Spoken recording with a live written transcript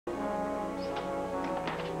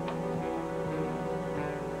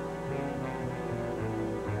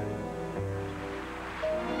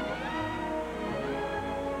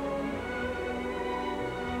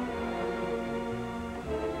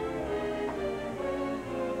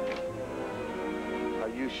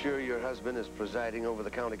sure your husband is presiding over the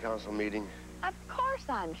county council meeting? Of course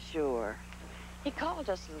I'm sure. He called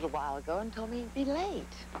just a little while ago and told me he'd be late.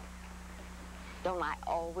 Don't I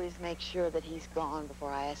always make sure that he's gone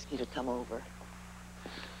before I ask you to come over?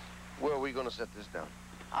 Where are we going to set this down?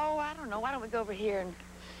 Oh, I don't know. Why don't we go over here and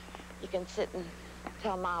you can sit and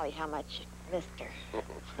tell Molly how much you missed her.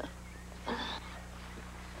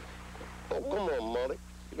 Oh, come on, Molly.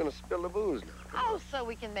 You're going to spill the booze now. Oh, so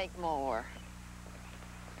we can make more.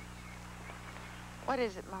 What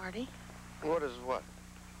is it, Marty? What is what?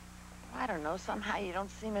 I don't know. Somehow you don't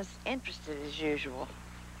seem as interested as usual.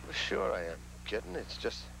 Well, sure I am, kitten. It's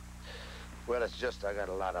just... Well, it's just I got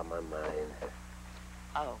a lot on my mind.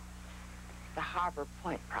 Oh, the Harbor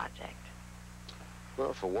Point project.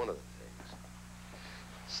 Well, for one of the things.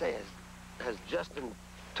 Say, has Justin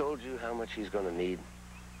told you how much he's going to need?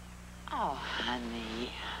 Oh,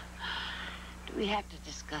 honey. Do we have to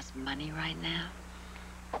discuss money right now?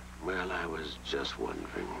 Well, I was just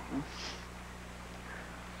wondering.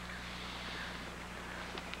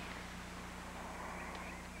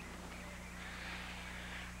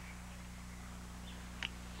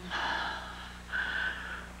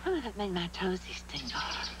 Oh, that made my toesies tingle.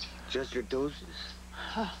 Just your toesies?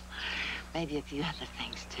 Oh, maybe a few other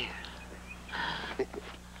things, too.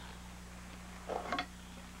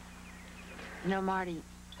 You know, Marty,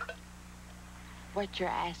 what you're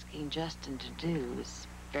asking Justin to do is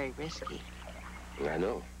very risky. I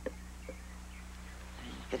know.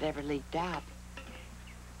 If it ever leaked out,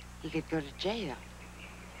 he could go to jail.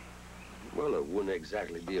 Well, it wouldn't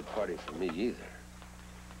exactly be a party for me either.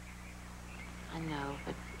 I know,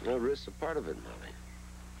 but... No, risk's a part of it, Molly.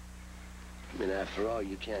 I mean, after all,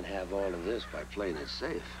 you can't have all of this by playing it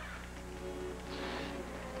safe.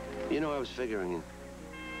 You know, I was figuring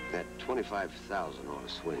that 25,000 ought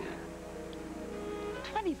to swing it.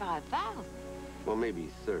 25,000? Well, maybe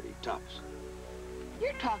 30, tops.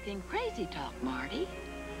 You're talking crazy talk, Marty.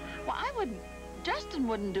 Well, I wouldn't... Justin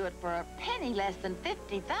wouldn't do it for a penny less than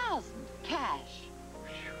 50,000 cash.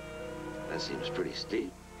 That seems pretty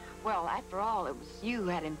steep. Well, after all, it was you who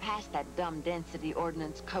had him pass that dumb density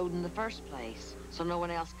ordinance code in the first place, so no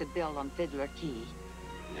one else could build on Fiddler Key.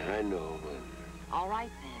 Yeah, I know, but... All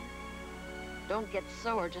right, then. Don't get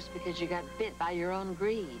sore just because you got bit by your own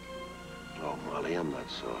greed. Oh, Molly, I'm not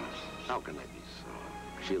sore. How can I be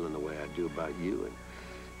sore? Feeling the way I do about you and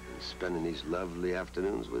spending these lovely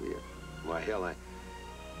afternoons with you. Why, hell, I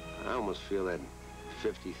almost feel that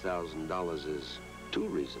 $50,000 is too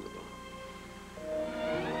reasonable.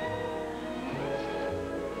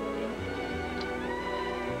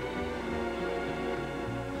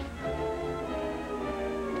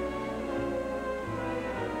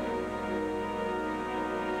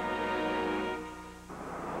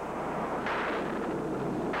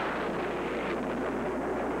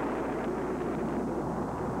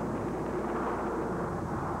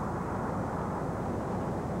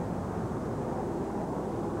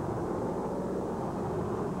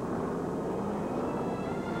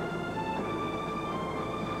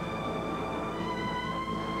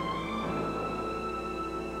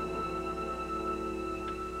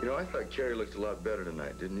 You know, I thought Carrie looked a lot better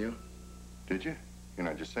tonight, didn't you? Did you? You're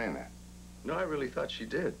not just saying that. No, I really thought she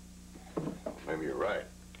did. Maybe you're right.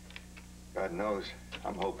 God knows,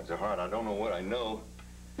 I'm hoping so hard. I don't know what I know.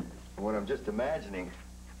 What I'm just imagining.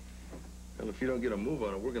 Well, if you don't get a move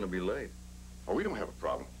on it, we're going to be late. Oh, we don't have a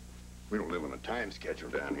problem. We don't live on a time schedule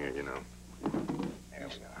down here, you know. There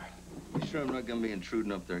we are. You sure I'm not going to be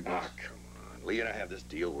intruding up there, Gus? Oh, come on. Lee and I have this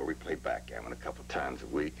deal where we play backgammon a couple times a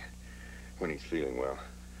week when he's feeling well.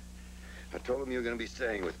 I told him you were going to be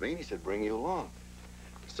staying with me, and he said bring you along.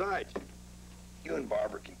 Besides, you and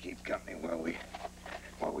Barbara can keep company while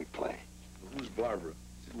we play. Who's Barbara?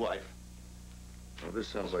 His wife. Well, this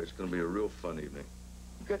sounds like it's going to be a real fun evening.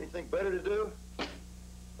 You got anything better to do?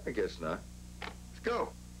 I guess not. Let's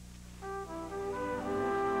go.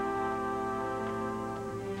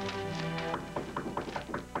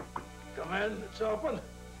 Come in, it's open.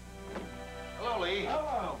 Hello, Lee.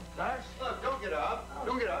 Hello, Dice. Look, don't get up.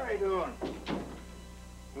 Don't get up. How are you doing?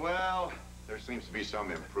 Well, there seems to be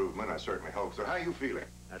some improvement. I certainly hope so. How are you feeling?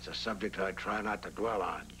 That's a subject I try not to dwell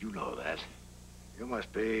on. You know that. You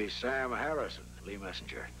must be Sam Harrison, Lee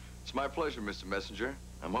Messenger. It's my pleasure, Mr. Messenger.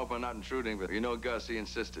 I'm hoping I'm not intruding, but you know Gus, he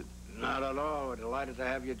insisted. Not at all. We're delighted to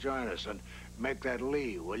have you join us. And make that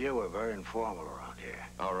Lee, will you? We're very informal around here.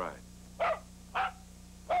 All right.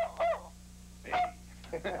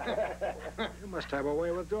 You must have a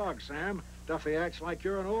way with dogs, Sam. Duffy acts like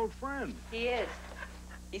you're an old friend. He is.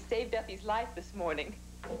 He saved Duffy's life this morning.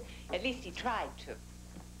 At least he tried to.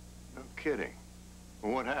 No kidding.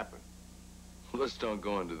 Well, what happened? Let's don't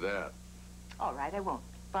go into that. All right, I won't.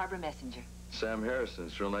 Barbara Messenger. Sam Harrison,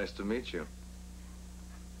 it's real nice to meet you.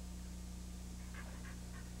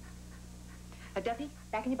 Duffy,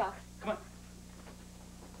 back in your box. Come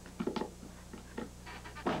on.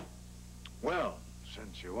 Well,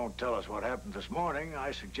 since you won't tell us what happened this morning,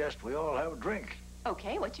 I suggest we all have a drink.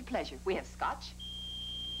 Okay, what's your pleasure? We have scotch.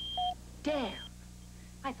 Damn.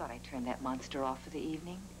 I thought I'd turn that monster off for the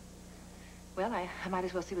evening. Well, I might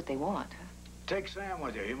as well see what they want, huh? Take Sam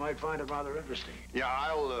with you. He might find it rather interesting. Yeah,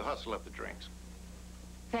 I'll hustle up the drinks.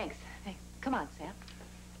 Thanks. Come on, Sam.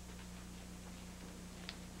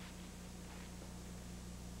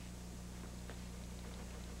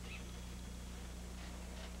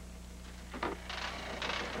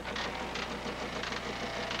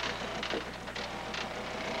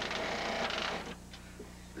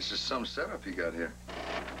 This is some setup you got here.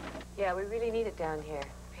 Yeah, we really need it down here.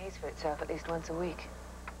 Pays for itself at least once a week.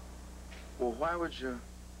 Well, why would you...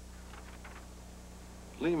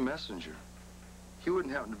 Lee Messenger. He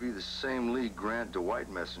wouldn't happen to be the same Lee Grant DeWitt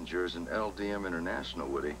Messenger as an LDM International,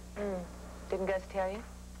 would he? Didn't Gus tell you?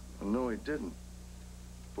 No, he didn't.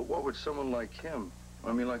 But what would someone like him,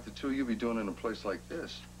 I mean, like the two of you, be doing in a place like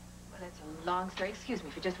this? Well, that's a long story. Excuse me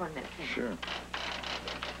for just 1 minute. Sure.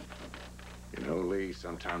 You know, Lee,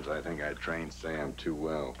 sometimes I think I trained Sam too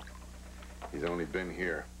well. He's only been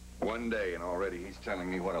here 1 day, and already he's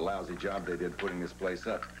telling me what a lousy job they did putting this place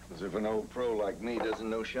up. As if an old pro like me doesn't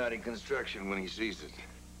know shoddy construction when he sees it.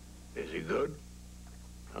 Is he good?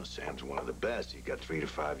 Oh, Sam's one of the best. He's got 3 to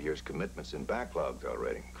 5 years commitments in backlogs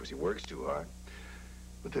already. Of course, he works too hard.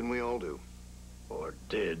 But then we all do. Or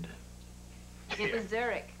did. It was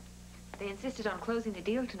Zurich. They insisted on closing the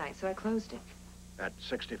deal tonight, so I closed it. At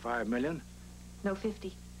 65 million? No, 50.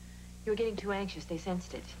 You were getting too anxious. They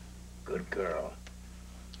sensed it. Good girl.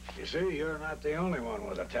 You see, you're not the only one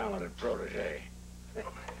with a talented protege.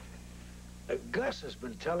 Gus has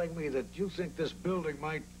been telling me that you think this building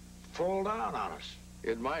might fall down on us.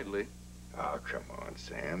 It might, Lee. Oh, come on,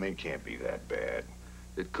 Sam. It can't be that bad.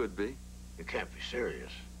 It could be, You can't be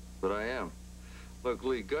serious. but I am. Look,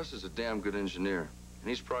 Lee, Gus is a damn good engineer, and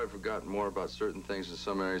he's probably forgotten more about certain things in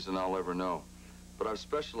some areas than I'll ever know. But I've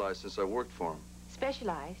specialized since I worked for him.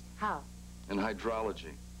 Specialized? How? In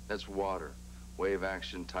hydrology. That's water. Wave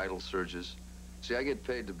action, tidal surges. See, I get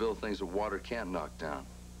paid to build things that water can't knock down.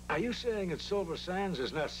 Are you saying that Silver Sands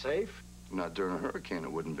is not safe? Not during a hurricane,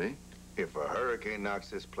 it wouldn't be. If a hurricane knocks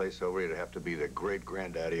this place over, it'd have to be the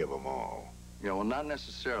great-granddaddy of them all. Yeah, well, not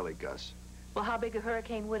necessarily, Gus. Well, how big a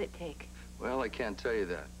hurricane would it take? Well, I can't tell you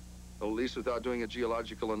that. At least without doing a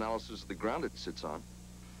geological analysis of the ground it sits on.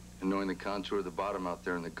 And knowing the contour of the bottom out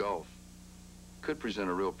there in the Gulf. Could present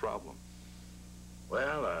a real problem.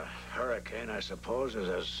 Well, a hurricane, I suppose, is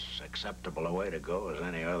as acceptable a way to go as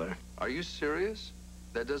any other. Are you serious?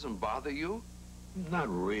 That doesn't bother you? Not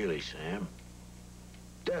really, Sam.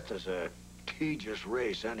 Death is a tedious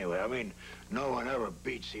race anyway. I mean, no one ever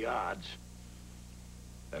beats the odds.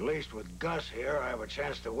 At least with Gus here, I have a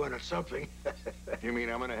chance to win at something. You mean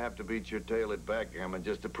I'm gonna have to beat your tail at backgammon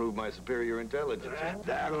just to prove my superior intelligence?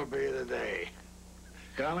 That'll be the day.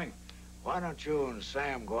 Connie, why don't you and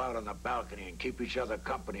Sam go out on the balcony and keep each other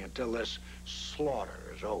company until this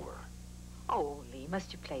slaughter is over? Oh, Lee,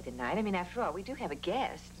 must you play tonight? I mean, after all, we do have a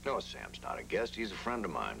guest. No, Sam's not a guest. He's a friend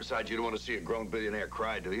of mine. Besides, you don't want to see a grown billionaire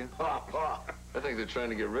cry, do you? I think they're trying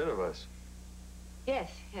to get rid of us.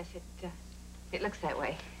 Yes, it looks that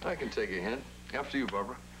way. I can take a hint. After you,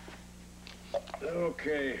 Barbara.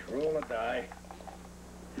 Okay, roll a die.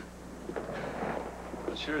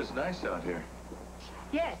 It sure is nice out here.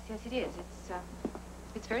 Yes, it is.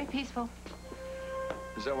 It's very peaceful.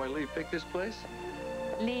 Is that why Lee picked this place?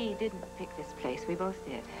 Lee didn't pick this place. We both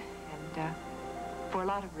did. And, for a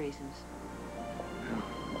lot of reasons.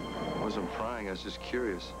 I wasn't prying. I was just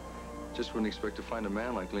curious. Just wouldn't expect to find a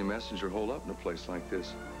man like Lee Messenger holed up in a place like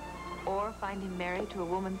this. Or find him married to a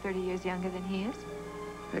woman 30 years younger than he is.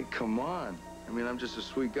 Hey, come on. I mean, I'm just a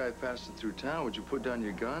sweet guy passing through town. Would you put down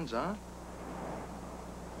your guns, huh?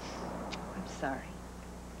 I'm sorry.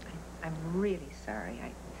 I'm really sorry.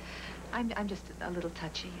 I'm just a little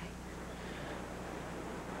touchy.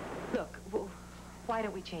 Look, why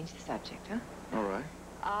don't we change the subject, huh? All right.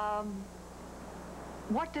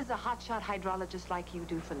 What does a hotshot hydrologist like you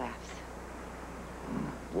do for laughs?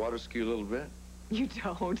 Water ski a little bit. You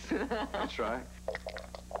don't. I try.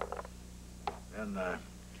 And the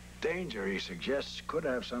danger he suggests could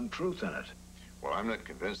have some truth in it. Well, I'm not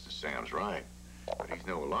convinced that Sam's right. But he's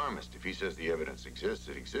no alarmist. If he says the evidence exists,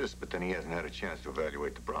 it exists, but then he hasn't had a chance to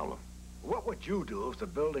evaluate the problem. What would you do if the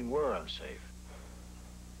building were unsafe?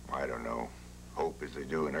 I don't know. hope, as they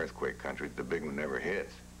do in earthquake country, that the big one never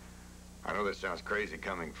hits. I know this sounds crazy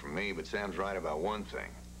coming from me, but Sam's right about one thing.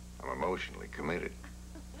 I'm emotionally committed.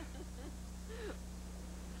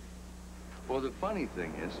 Well, the funny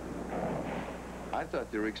thing is, I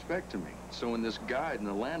thought they were expecting me. So when this guide in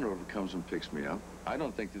the Land Rover comes and picks me up, I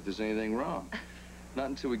don't think that there's anything wrong. Not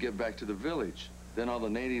until we get back to the village. Then all the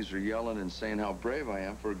natives are yelling and saying how brave I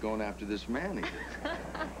am for going after this man.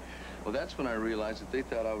 Well, that's when I realized that they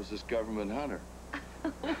thought I was this government hunter.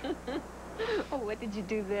 Oh, what did you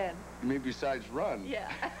do then? Me besides run.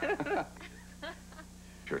 Yeah.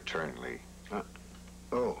 Your turn, Lee.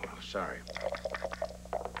 Oh, sorry.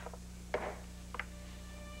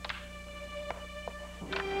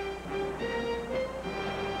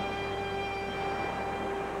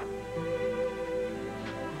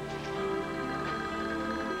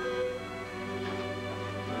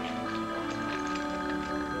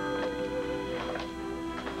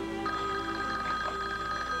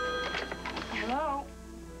 Hello?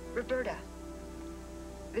 Roberta.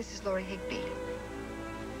 This is Lori Higby.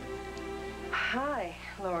 Hi,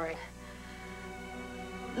 Lori.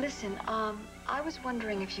 Listen, I was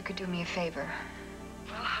wondering if you could do me a favor.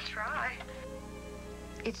 Well, I'll try.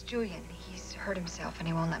 It's Julian. He's hurt himself and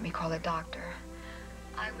he won't let me call a doctor.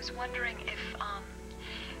 I was wondering if,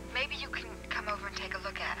 maybe you can come over and take a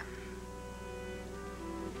look at him.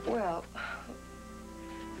 Well,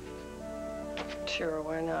 sure,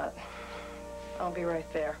 why not? I'll be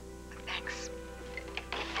right there. Thanks.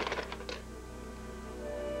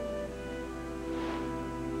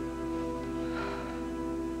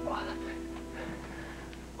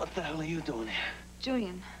 What the hell are you doing here?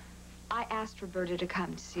 Julian, I asked Roberta to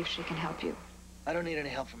come to see if she can help you. I don't need any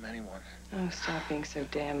help from anyone. Oh, stop being so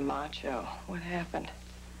damn macho. What happened?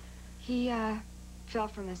 He, fell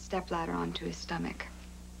from the stepladder onto his stomach.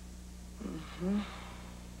 Mm-hmm.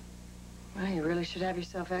 Well, you really should have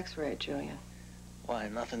yourself x-rayed, Julian. Why,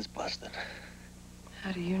 nothing's busted.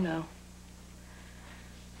 How do you know?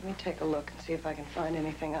 Let me take a look and see if I can find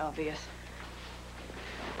anything obvious.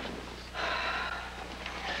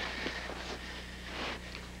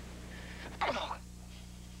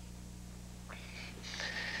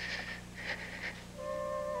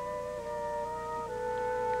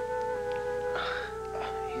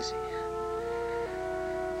 Easy.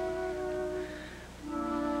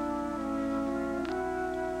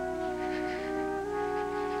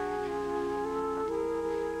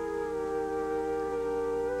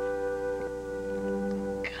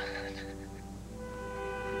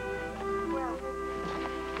 Well,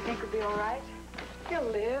 you think it'll be all right? He'll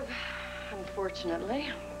live, unfortunately.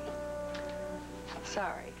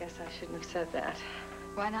 Sorry, guess I shouldn't have said that.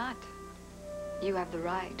 Why not? You have the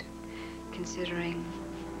right, considering...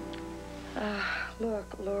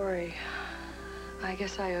 Look, Lori, I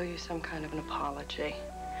guess I owe you some kind of an apology.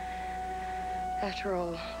 After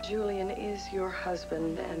all, Julian is your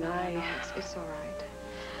husband, and No, it's all right.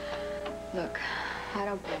 Look, I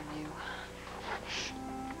don't blame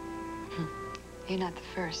you. You're not the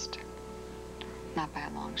first. Not by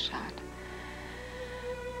a long shot.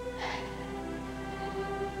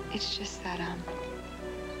 It's just that,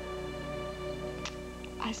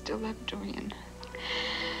 I still love Julian.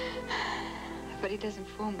 But he doesn't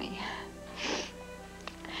fool me.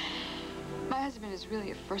 My husband is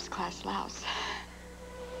really a first-class louse.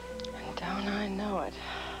 Don't I know it?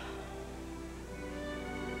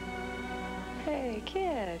 Hey,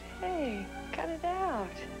 kid. Hey, cut it out.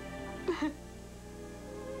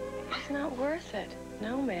 It's not worth it.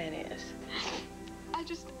 No man is. I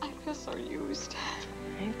feel so used.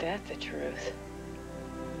 Ain't that the truth?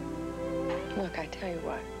 Look, I tell you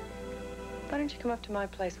what. Why don't you come up to my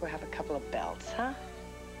place? We'll have a couple of belts, huh?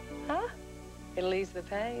 Huh? It'll ease the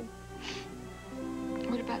pain.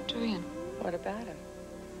 What about Julian? What about him?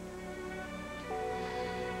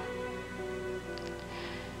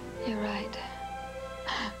 You're right.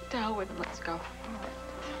 To hell with him, let's go.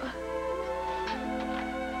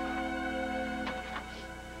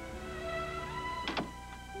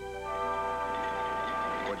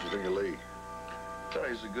 What'd you think of Lee? Thought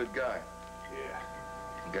he was a good guy.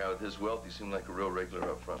 Yeah. A guy with his wealth, he seemed like a real regular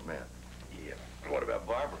up-front man. Yeah. What about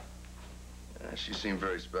Barbara? She seemed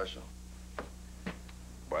very special.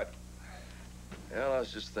 What? Well, I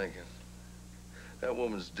was just thinking. That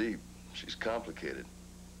woman's deep. She's complicated.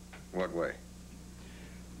 What way?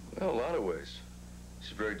 Well, a lot of ways.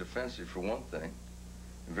 She's very defensive for one thing,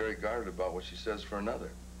 and very guarded about what she says for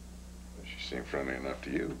another. She seemed friendly enough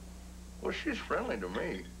to you. Well, she's friendly to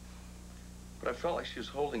me, but I felt like she was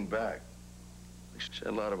holding back. She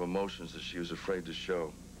had a lot of emotions that she was afraid to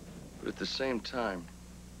show. But at the same time...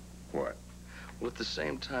 What? Well, at the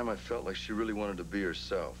same time, I felt like she really wanted to be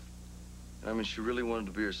herself. I mean, she really wanted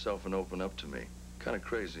to be herself and open up to me. Kind of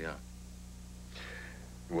crazy, huh?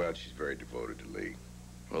 Well, she's very devoted to Lee.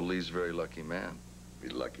 Well, Lee's a very lucky man. Be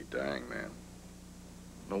lucky dying, man.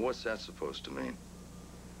 Now, what's that supposed to mean?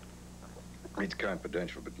 It's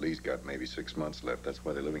confidential, but Lee's got maybe 6 months left. That's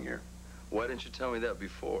why they're living here. Why didn't you tell me that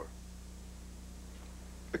before?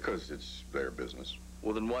 Because it's their business.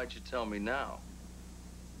 Well, then why'd you tell me now?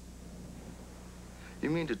 You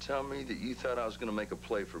mean to tell me that you thought I was going to make a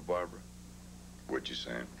play for Barbara? What'd you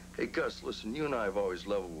say? Hey, Gus, listen, you and I have always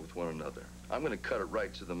leveled with one another. I'm going to cut it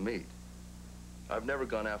right to the meat. I've never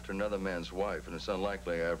gone after another man's wife, and it's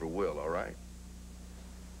unlikely I ever will, all right?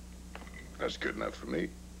 That's good enough for me.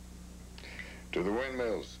 To the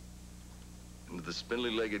windmills. And to the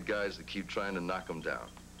spindly-legged guys that keep trying to knock them down.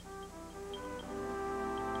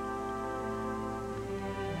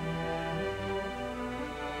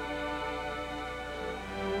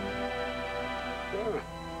 Oh,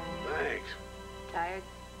 thanks. Tired?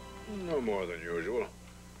 No more than usual.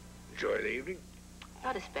 Enjoy the evening?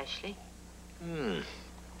 Not especially.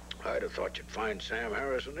 I'd have thought you'd find Sam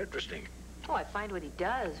Harrison interesting. Oh, I find what he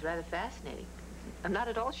does rather fascinating. I'm not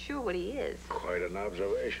at all sure what he is. Quite an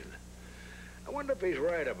observation. I wonder if he's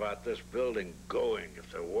right about this building going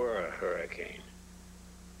if there were a hurricane.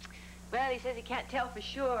 Well, he says he can't tell for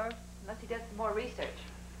sure, unless he does some more research.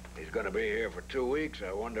 He's going to be here for 2 weeks.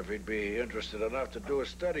 I wonder if he'd be interested enough to do a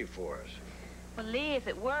study for us. Well, Lee, if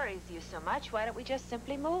it worries you so much, why don't we just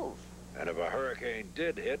simply move? And if a hurricane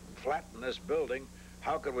did hit and flatten this building,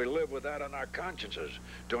 how could we live with that on our consciences?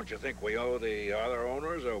 Don't you think we owe the other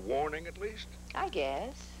owners a warning at least? I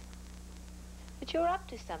guess. But you're up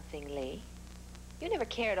to something, Lee. You never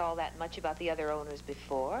cared all that much about the other owners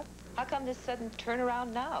before. How come this sudden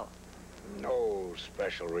turnaround now? No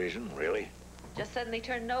special reason, really. Just suddenly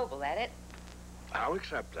turned noble, at it? I'll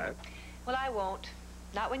accept that. Well, I won't.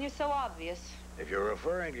 Not when you're so obvious. If you're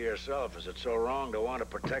referring to yourself, is it so wrong to want to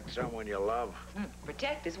protect someone you love?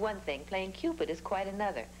 Protect is one thing. Playing Cupid is quite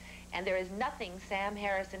another. And there is nothing Sam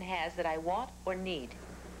Harrison has that I want or need.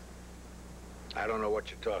 I don't know what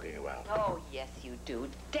you're talking about. Oh, yes, you do.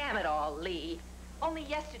 Damn it all, Lee. Only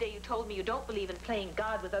yesterday you told me you don't believe in playing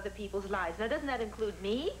God with other people's lives. Now, doesn't that include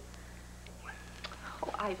me?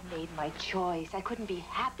 Oh, I've made my choice. I couldn't be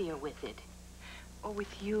happier with it. Or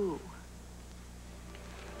with you.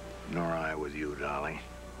 Nor I with you, darling.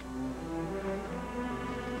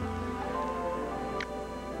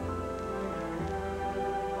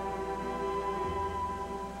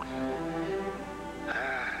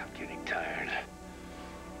 I'm getting tired.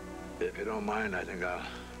 If you don't mind, I think I'll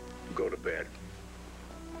go to bed.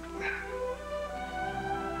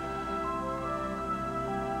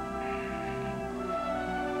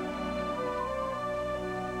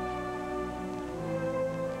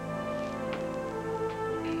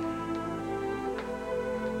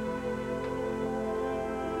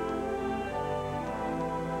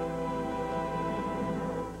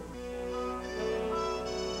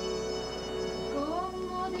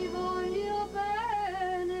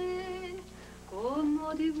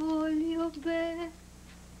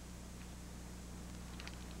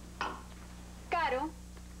 Caro,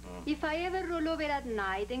 if I ever roll over at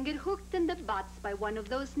night and get hooked in the butts by one of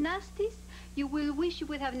those nasties, you will wish you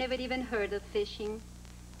would have never even heard of fishing.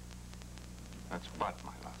 That's butt,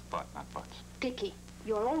 my love. Butt, not butts. Picky.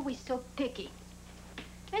 You're always so picky.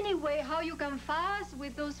 Anyway, how you can fuss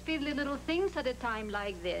with those fiddly little things at a time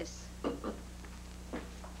like this?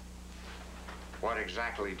 What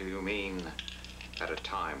exactly do you mean at a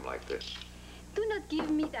time like this? Do not give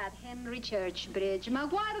me that Henry Church bridge. Ma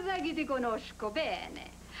guarda che ti conosco bene.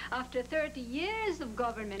 After 30 years of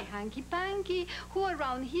government hanky-panky, who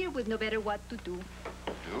around here would know better what to do?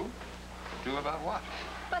 Do? Do about what?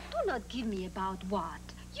 But do not give me about what.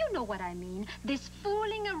 You know what I mean. This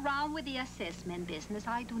fooling around with the assessment business.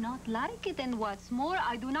 I do not like it, and what's more,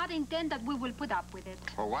 I do not intend that we will put up with it.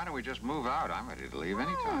 Well, why don't we just move out? I'm ready to leave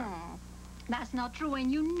anytime. That's not true,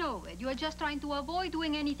 and you know it. You are just trying to avoid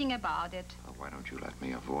doing anything about it. Well, why don't you let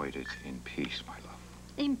me avoid it in peace, my love?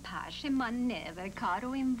 In pace, ma never,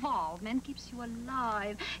 caro. Involvement keeps you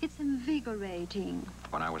alive. It's invigorating.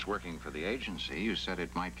 When I was working for the agency, you said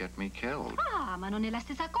it might get me killed. Ah, ma non è la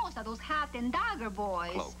stessa cosa. Those hat and dagger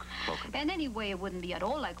boys. Cloak And anyway, it wouldn't be at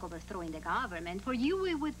all like overthrowing the government. For you,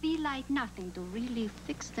 it would be like nothing to really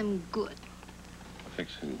fix them good.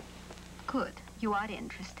 Fix who? Good. You are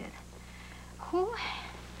interested. Who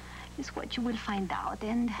is what you will find out.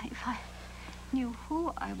 And if I knew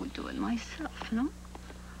who, I would do it myself, no?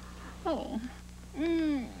 Oh.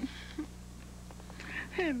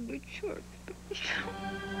 Henry Church.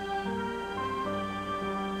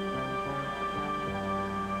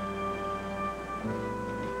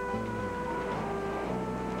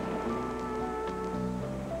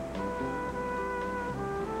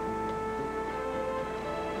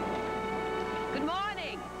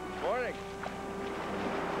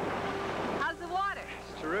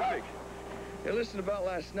 Hey, listen, about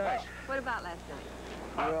last night. What about last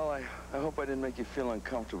night? Well, I hope I didn't make you feel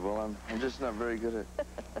uncomfortable. I'm just not very good at...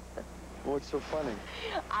 What's so funny?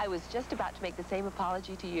 I was just about to make the same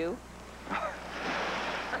apology to you.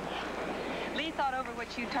 Lee thought over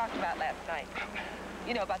what you talked about last night.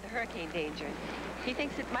 You know, about the hurricane danger. He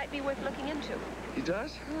thinks it might be worth looking into. He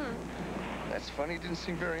does? That's funny. He didn't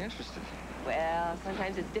seem very interested. Well,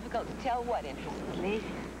 sometimes it's difficult to tell what interests Lee,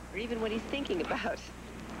 or even what he's thinking about.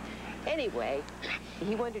 Anyway,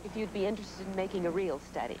 he wondered if you'd be interested in making a real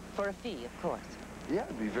study. For a fee, of course. Yeah,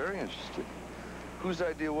 I'd be very interested. Whose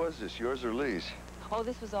idea was this, yours or Lee's? Oh,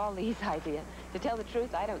 this was all Lee's idea. To tell the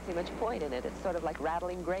truth, I don't see much point in it. It's sort of like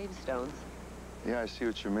rattling gravestones. Yeah, I see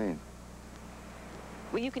what you mean.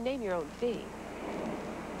 Well, you can name your own fee.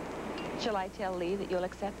 Shall I tell Lee that you'll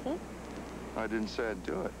accept it? I didn't say I'd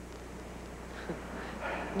do it.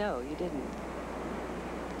 No, you didn't.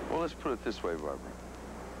 Well, let's put it this way, Barbara.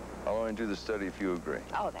 I'll only do the study if you agree.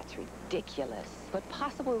 Oh, that's ridiculous. What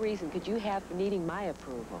possible reason could you have for needing my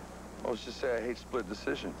approval? Well, let's just say I hate split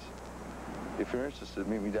decisions. If you're interested,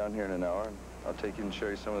 meet me down here in an hour, and I'll take you and show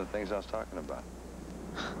you some of the things I was talking about.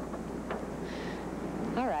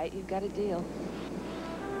 All right, you've got a deal.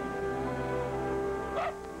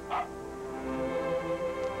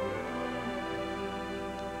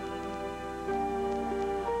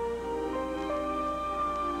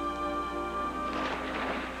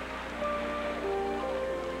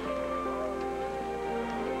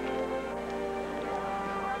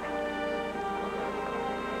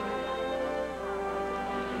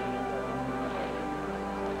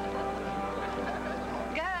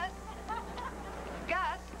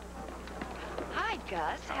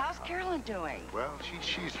 Gus, how's Carolyn doing? Well,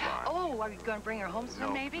 she's fine. Oh, are you going to bring her home soon,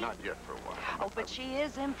 No, maybe? not yet for a while. Oh, but she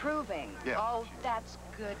is improving. Yeah. Oh, that's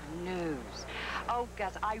good news. Oh,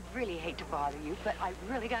 Gus, I really hate to bother you, but I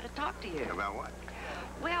really got to talk to you. About what?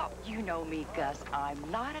 Well, you know me, Gus. I'm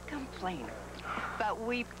not a complainer. But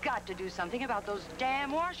we've got to do something about those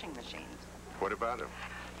damn washing machines. What about them?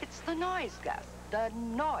 It's the noise, Gus. The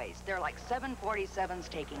noise. They're like 747s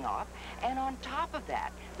taking off. And on top of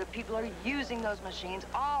that, the people are using those machines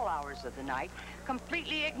all hours of the night,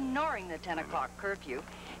 completely ignoring the 10 o'clock curfew.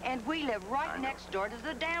 And we live right next door to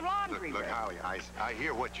the damn laundry Look, room. Holly, I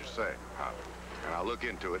hear what you're saying, Holly. And I'll look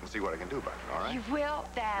into it and see what I can do about it, all right? You will?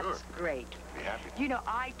 That's Sure. great. Be happy. You know,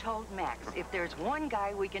 I told Max, if there's one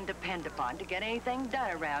guy we can depend upon to get anything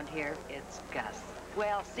done around here, it's Gus.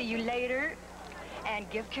 Well, see you later, and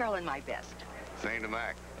give Carolyn my best. Same to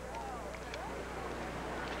Mac.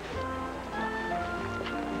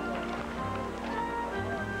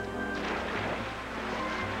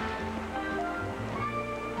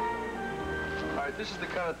 All right, this is the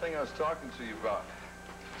kind of thing I was talking to you about.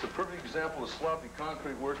 It's a perfect example of sloppy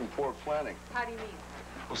concrete work and poor planning. How do you mean?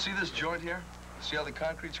 Well, see this joint here? See how the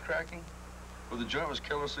concrete's cracking? Well, the joint was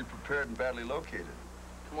carelessly prepared and badly located.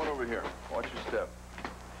 Come on over here. Watch your step.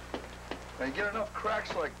 Now, you get enough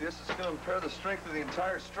cracks like this, it's going to impair the strength of the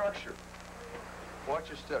entire structure. Watch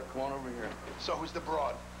your step. Come on over here. So who's the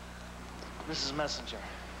broad? Mrs. Messenger.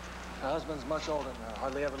 Her husband's much older than her.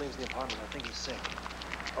 Hardly ever leaves the apartment. I think he's sick.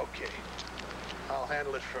 Okay. I'll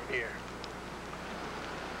handle it from here.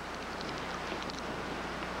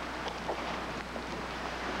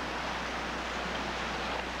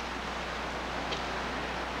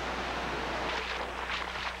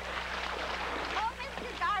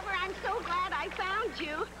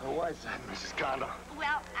 You. Oh, why is that, Mrs. Condo?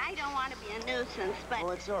 Well, I don't want to be a nuisance, but... Oh,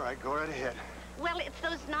 it's all right. Go right ahead. Well, it's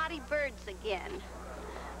those naughty birds again.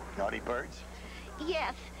 Naughty birds?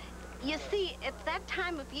 Yes. You see, it's that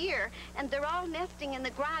time of year, and they're all nesting in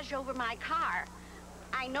the garage over my car.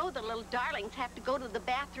 I know the little darlings have to go to the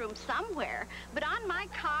bathroom somewhere, but on my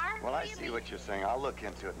car... Well, I see what you're saying. I'll look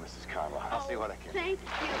into it, Mrs. Condo. I'll see what I can do. Thank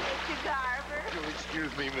you, Mr. Garver. You'll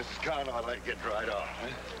excuse me, Mrs. Condo. I'll let it get dried off.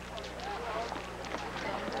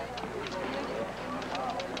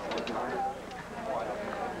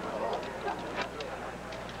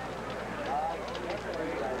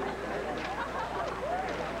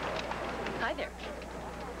 Hi there.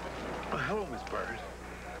 Well, hello, Miss Bird.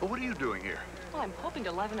 Well, what are you doing here? Well, I'm hoping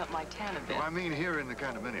to liven up my tan a bit. Well, I mean here in the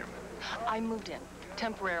condominium. I moved in,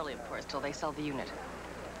 temporarily, of course, till they sell the unit.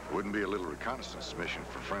 Wouldn't be a little reconnaissance mission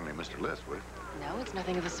for friendly Mr. List, would it? No, it's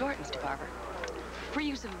nothing of the sort, Mr. Barber. Free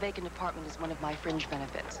use of a vacant apartment is one of my fringe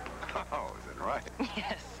benefits. Oh, is it right?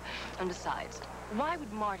 Yes. And besides, why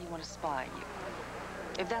would Marty want to spy on you?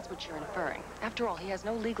 If that's what you're inferring. After all, he has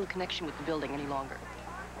no legal connection with the building any longer.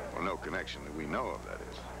 Well, no connection that we know of, that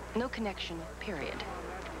is. No connection, period.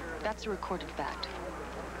 That's a recorded fact.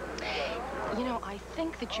 You know, I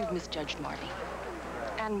think that you've misjudged Marty.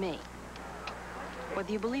 And me.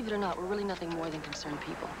 Whether you believe it or not, we're really nothing more than concerned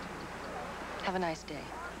people. Have a nice day.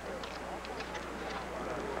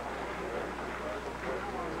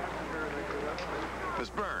 Miss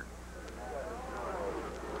Byrne.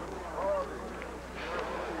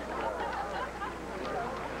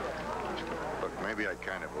 Look, maybe I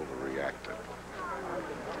kind of overreacted.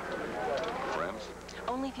 Friends?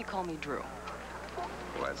 Only if you call me Drew.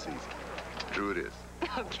 Well, that's easy. Drew it is.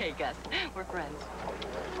 Okay, Gus. We're friends.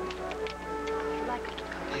 You like it?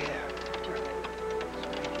 Yeah.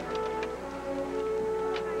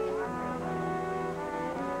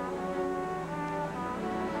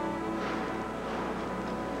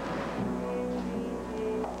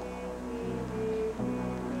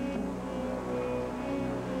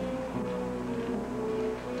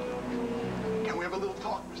 Can we have a little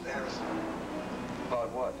talk, Mr. Harrison? About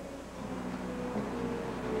what?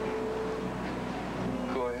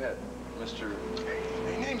 Go ahead, Mr.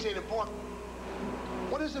 Hey, names ain't important.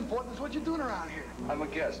 What is important is what you're doing around here. I'm a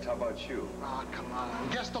guest. How about you? Ah, come on.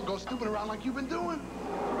 Guests don't go snooping around like you've been doing.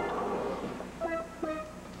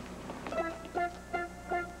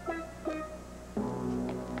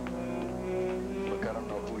 Look, I don't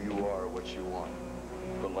know who you are or what you want.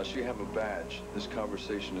 But unless you have a badge, this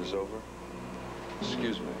conversation is over.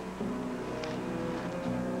 Excuse me.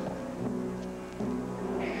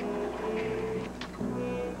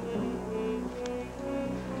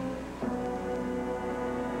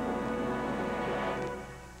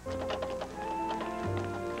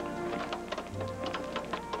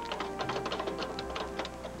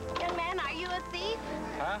 Young man, are you a thief?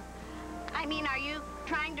 Huh? I mean, are you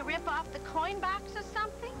trying to rip off the coin box or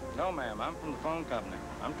something? No, ma'am. I'm from the phone company.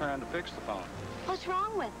 I'm trying to fix the phone. What's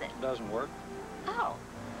wrong with it? It doesn't work. Oh,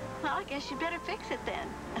 well, I guess you better fix it then.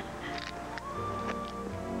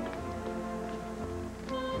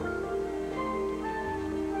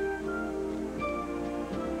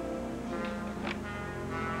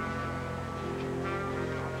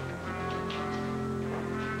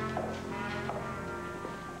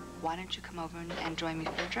 Why don't you come over and join me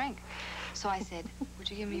for a drink? So I said, would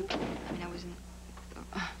you give me I mean, I wasn't...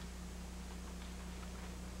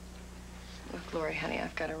 Look, Lori, honey,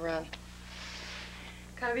 I've got to run.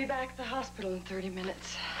 Gotta be back at the hospital in 30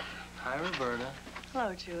 minutes. Hi, Roberta.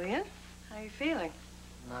 Hello, Julian. How you feeling?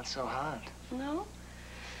 Not so hot. No?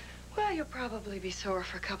 Well, you'll probably be sore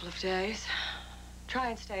for a couple of days. Try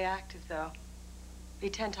and stay active, though. Be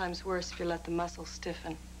 10 times worse if you let the muscles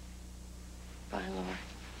stiffen. Bye, Lori.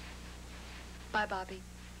 Bye, Bobby.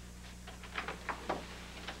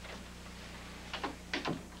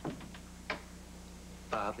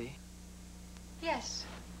 Bobby? Yes.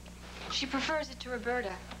 She prefers it to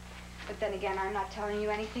Roberta. But then again, I'm not telling you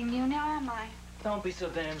anything new now, am I? Don't be so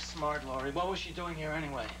damn smart, Laurie. What was she doing here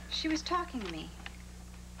anyway? She was talking to me.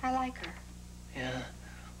 I like her. Yeah?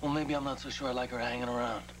 Well, maybe I'm not so sure I like her hanging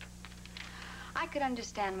around. I could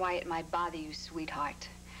understand why it might bother you, sweetheart.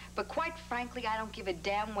 But quite frankly, I don't give a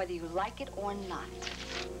damn whether you like it or not.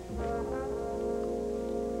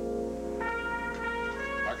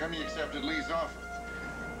 How come you accepted Lee's offer?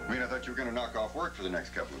 I mean, I thought you were going to knock off work for the next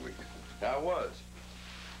couple of weeks. I was.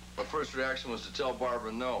 My first reaction was to tell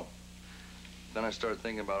Barbara no. Then I started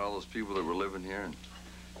thinking about all those people that were living here and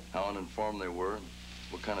how uninformed they were and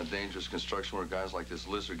what kind of dangerous construction work guys like this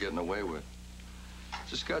Liz are getting away with. It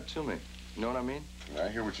just got to me. You know what I mean? I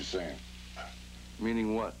hear what you're saying.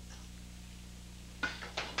 Meaning what?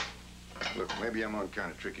 Look, maybe I'm on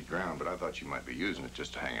kind of tricky ground, but I thought you might be using it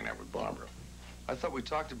just to hang out with Barbara. I thought we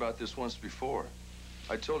talked about this once before.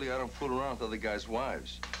 I told you I don't fool around with other guys'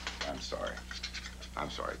 wives. I'm sorry. I'm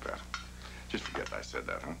sorry, Pat. Just forget I said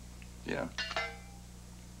that, huh? Yeah.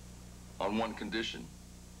 On one condition,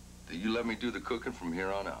 that you let me do the cooking from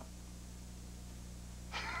here on out.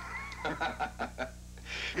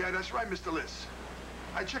 Yeah, that's right, Mr. Liz.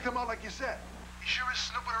 I checked him out like you said. He sure is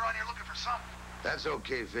snooping around here looking for something. That's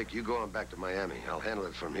okay, Vic. You go on back to Miami. I'll handle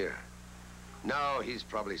it from here. No, he's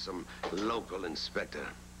probably some local inspector.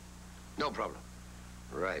 No problem.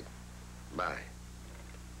 Right. Bye.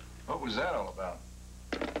 What was that all about?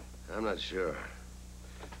 I'm not sure,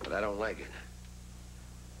 but I don't like it.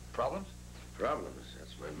 Problems? Problems,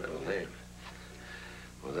 that's my middle name.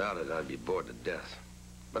 Without it, I'd be bored to death.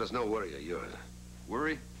 But it's no worry of yours.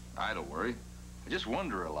 Worry? I don't worry. I just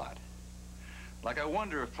wonder a lot. Like I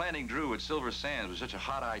wonder if planting Drew at Silver Sands was such a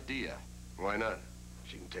hot idea. Why not?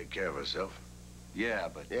 She can take care of herself. Yeah,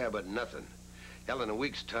 but... Yeah, but nothing. Hell, in a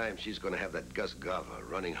week's time, she's gonna have that Gus Gava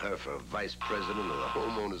running her for vice president of the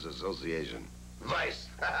Homeowners Association. Vice!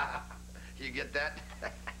 You get that?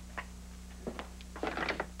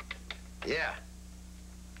 Yeah.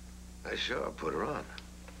 I sure put her on.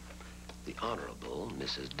 the Honorable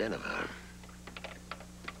Mrs. Denver.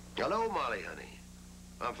 Hello, Molly, honey.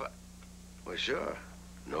 I'm fine. Well, sure.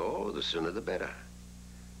 No, the sooner the better.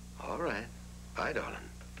 All right. Bye, darling.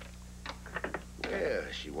 Yeah,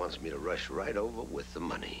 she wants me to rush right over with the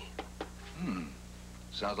money.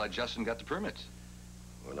 Sounds like Justin got the permits.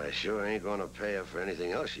 Well, I sure ain't gonna pay her for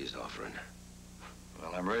anything else she's offering.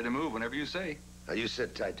 Well, I'm ready to move whenever you say. Now, you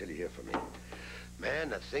sit tight till you hear from me. Man,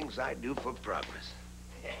 the things I do for progress.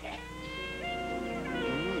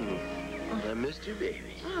 I missed you,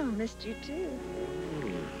 baby. Oh, missed you too.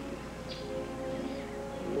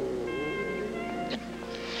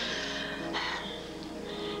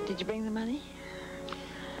 Did you bring the money?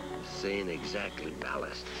 This ain't exactly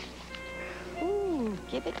ballast. Ooh,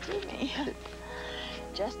 give it to me.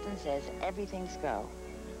 Justin says everything's go.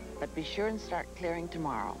 But be sure and start clearing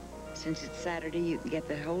tomorrow. Since it's Saturday, you can get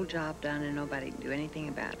the whole job done and nobody can do anything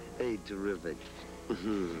about it. Hey, terrific.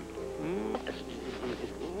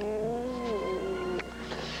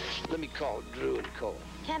 Let me call Drew and Cole.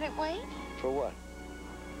 Can it wait? For what?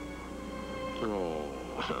 Oh,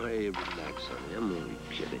 hey, relax, honey. I'm only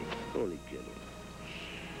kidding. Only kidding.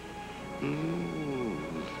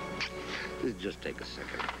 Just take a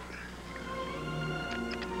second.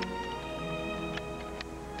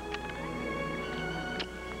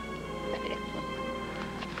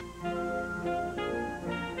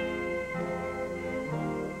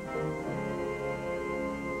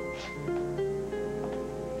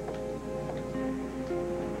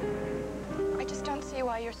 I just don't see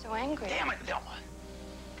why you're so angry. Damn it, Velma.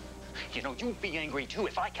 You know, you'd be angry, too,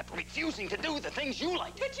 if I kept refusing to do the things you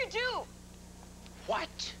like. But you do.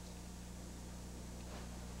 What?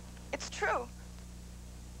 It's true.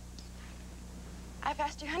 I've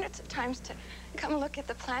asked you hundreds of times to come look at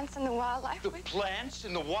the plants and the wildlife. The plants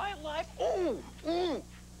and the wildlife? Ooh, ooh.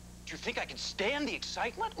 Do you think I can stand the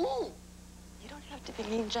excitement? Ooh. You don't have to be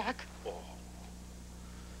mean, Jack. Oh.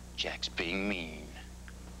 Jack's being mean.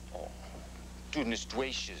 Oh. Goodness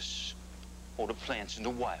gracious. Oh, the plants and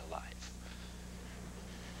the wildlife.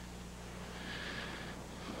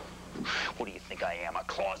 What do you think I am, a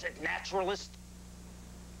closet naturalist?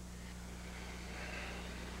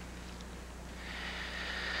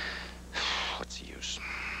 What's the use?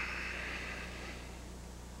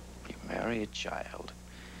 You marry a child,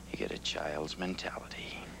 you get a child's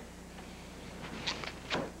mentality.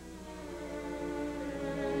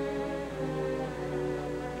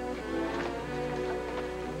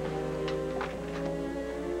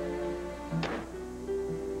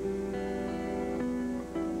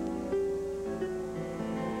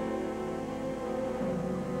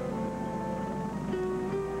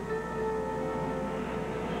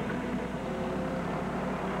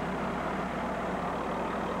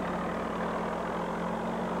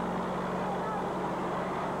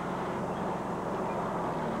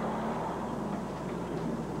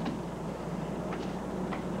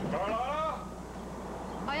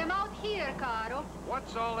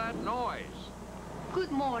 What's all that noise?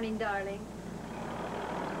 Good morning, darling.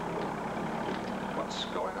 What's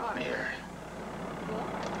going on here? Well,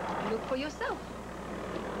 look for yourself.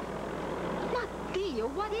 Now, Dio,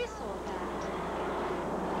 what is all that?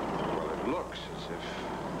 Well, it looks as if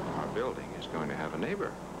our building is going to have a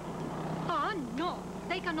neighbor. Ah, no.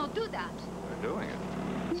 They cannot do that. They're doing it.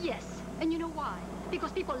 Yes, and you know why?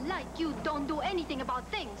 Because people like you don't do anything about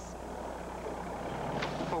things.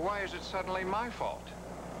 Well, why is it suddenly my fault?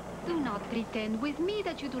 Do not pretend with me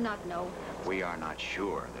that you do not know. We are not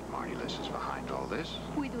sure that Marty Liss is behind all this.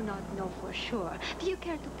 We do not know for sure. Do you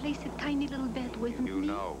care to place a tiny little bet with me? You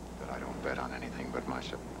know that I don't bet on anything but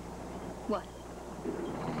myself. What?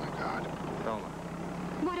 Oh, my God. Thelma.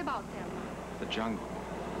 What about Thelma? The jungle.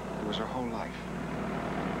 It was her whole life.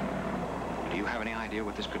 Do you have any idea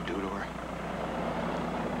what this could do to her?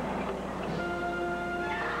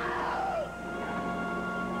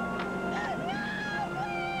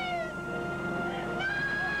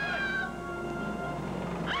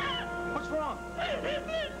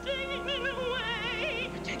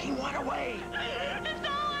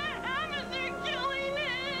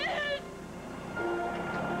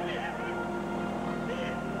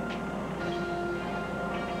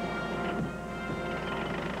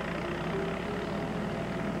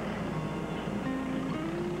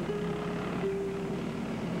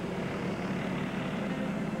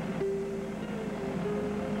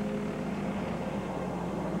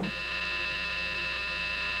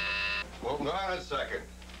 Hold on a second.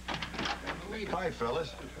 Hi,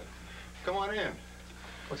 fellas. Come on in.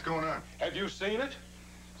 What's going on? Have you seen it?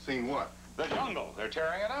 Seen what? The jungle. They're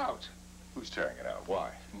tearing it out. Who's tearing it out? Why?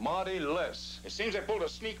 Marty Liss. It seems they pulled a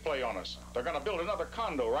sneak play on us. They're gonna build another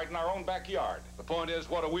condo right in our own backyard. The point is,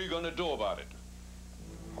 what are we gonna do about it?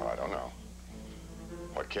 Well, I don't know.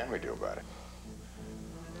 What can we do about it?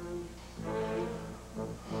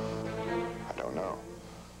 I don't know.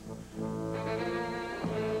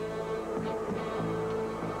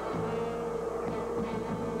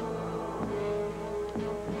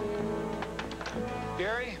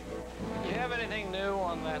 Gary, you have anything new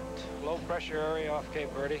on that low-pressure area off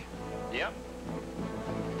Cape Verde? Yep.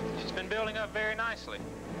 She's been building up very nicely.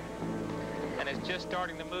 And it's just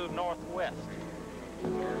starting to move northwest.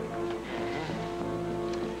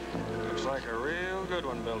 Looks like a real good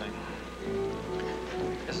one building.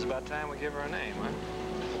 Guess it's about time we give her a name, huh?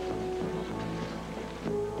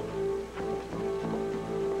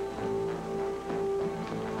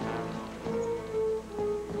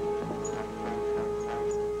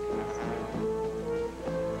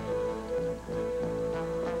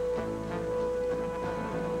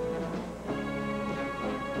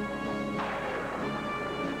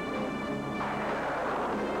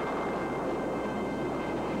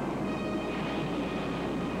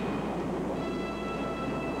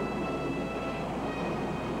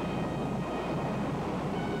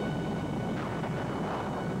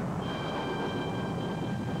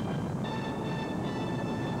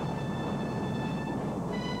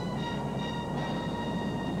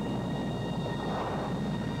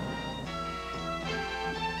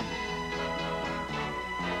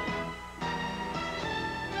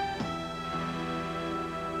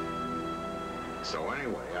 So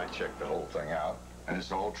anyway, I checked the whole thing out, and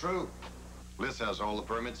it's all true. Liz has all the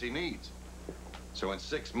permits he needs. So in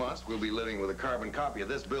 6 months, we'll be living with a carbon copy of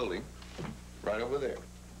this building right over there.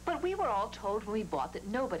 But we were all told when we bought that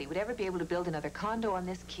nobody would ever be able to build another condo on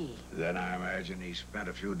this key. Then I imagine he spent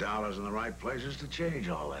a few dollars in the right places to change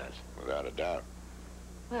all that. Without a doubt.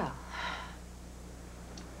 Well,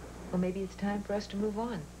 maybe it's time for us to move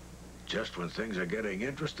on. Just when things are getting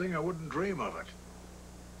interesting, I wouldn't dream of it.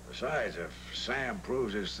 Besides, if Sam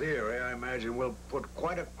proves his theory, I imagine we'll put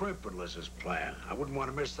quite a crimp in Liz's plan. I wouldn't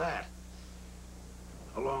want to miss that.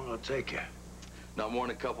 How long will it take you? Not more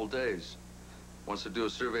than a couple days. Wants to do a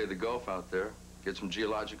survey of the Gulf out there, get some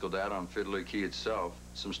geological data on Fiddler Key itself,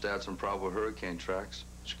 some stats on probable hurricane tracks.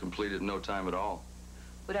 Should complete it in no time at all.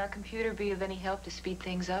 Would our computer be of any help to speed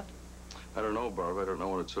things up? I don't know, Barb. I don't know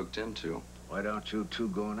what it's hooked into. Why don't you two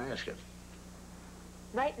go and ask it?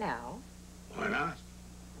 Right now? Why not?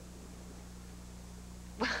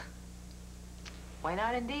 Why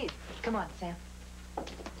not indeed? Come on, Sam.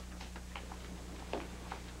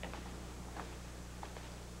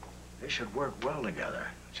 They should work well together,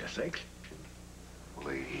 don't you think?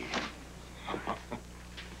 Lee.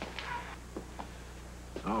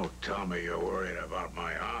 Don't tell me you're worried about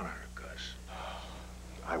my honor, Gus.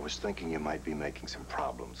 I was thinking you might be making some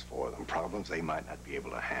problems for them. Problems they might not be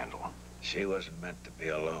able to handle. She wasn't meant to be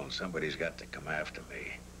alone. Somebody's got to come after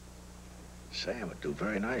me. Sam would do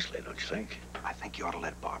very nicely, don't you think? I think you ought to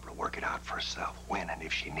let Barbara work it out for herself, when and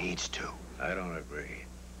if she needs to. I don't agree.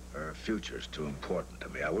 Her future's too important to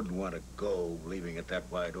me. I wouldn't want to go leaving it that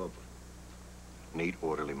wide open. Neat,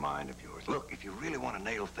 orderly mind of yours. Look, if you really want to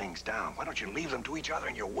nail things down, why don't you leave them to each other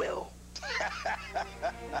in your will?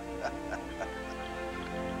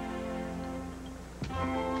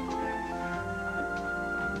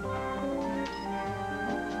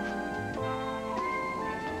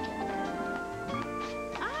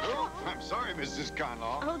 I'm sorry, Mrs.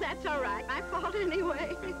 Conlaw. Oh, that's all right. My fault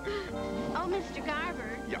anyway. Oh, Mr.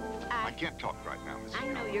 Garver. Yeah, I can't talk right now, Mrs. I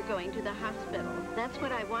know you're going to the hospital. That's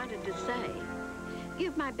what I wanted to say.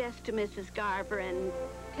 Give my best to Mrs. Garver and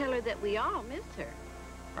tell her that we all miss her.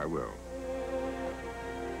 I will.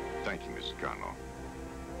 Thank you, Mrs. Conlaw.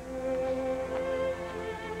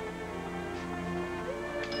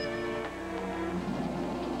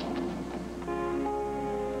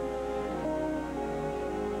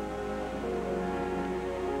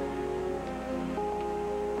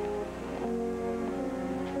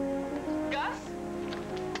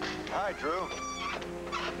 Hi, Drew.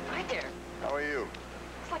 Hi there. How are you?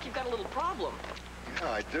 Looks like you've got a little problem.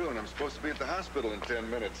 Yeah, I do, and I'm supposed to be at the hospital in 10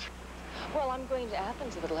 minutes. Well, I'm going to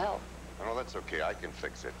Athens if it'll help. Oh, that's okay. I can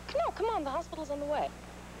fix it. No, come on. The hospital's on the way.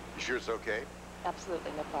 You sure it's okay?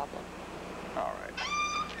 Absolutely, no problem. All right.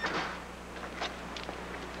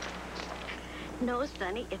 No,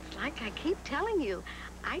 Sonny, it's like I keep telling you.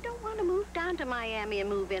 I don't want to move down to Miami and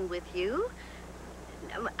move in with you.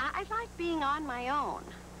 I like being on my own.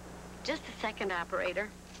 Just a second, operator.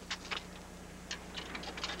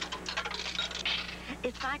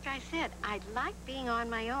 It's like I said, I like being on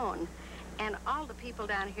my own. And all the people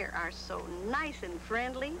down here are so nice and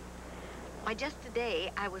friendly. Why, just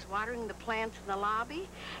today, I was watering the plants in the lobby,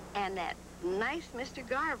 and that nice Mr.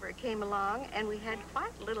 Garver came along, and we had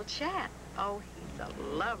quite a little chat. Oh, he's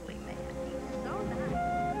a lovely man. He's so nice.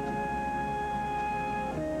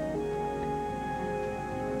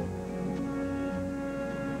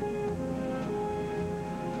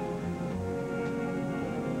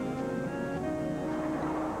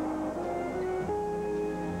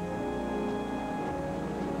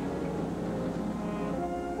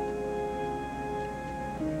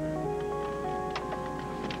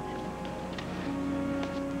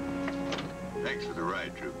 Thanks for the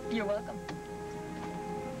ride, Drew. You're welcome.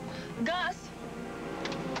 Gus,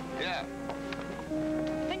 Yeah.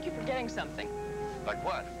 I think you're forgetting something. Like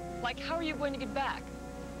what? Like, how are you going to get back?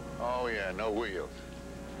 Oh, yeah, no wheels.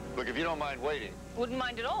 Look, if you don't mind waiting, Wouldn't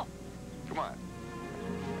mind at all. come on.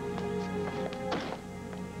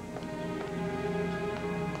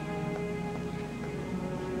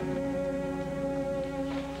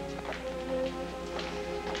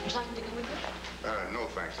 Would you like me to come with you? No,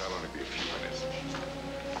 thanks. I'll only be a few minutes.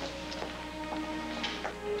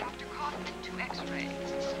 Dr. Kaufman to X-ray.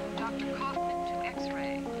 Dr. Kaufman to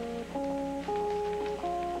X-ray.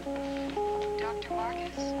 Dr.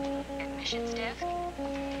 Marcus, admissions desk.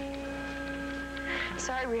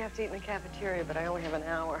 Sorry we have to eat in the cafeteria, but I only have an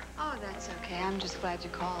hour. Oh, that's okay. I'm just glad you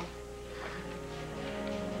called.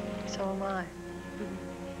 So am I.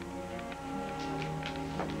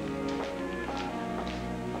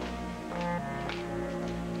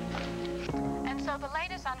 And so the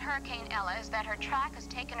latest on Hurricane Ella is that her track has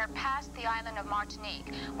taken her past the island of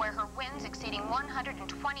Martinique, where her winds exceeding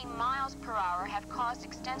 120 miles per hour have caused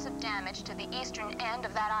extensive damage to the eastern end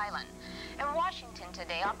of that island. In Washington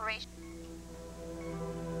today, Operation...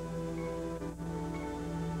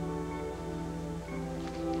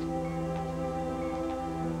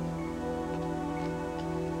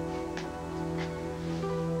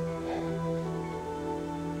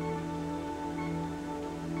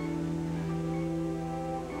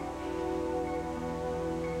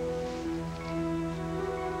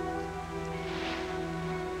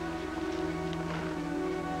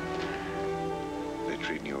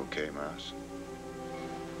 Treating you okay, Mouse?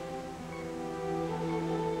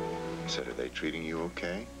 I said, are they treating you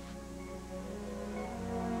okay?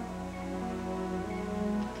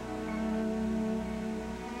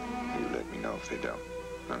 You let me know if they don't,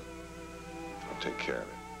 huh? I'll take care of it.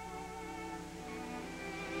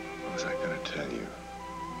 What was I gonna tell you?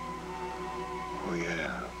 Oh,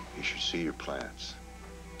 yeah, you should see your plants.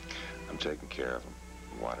 I'm taking care of them,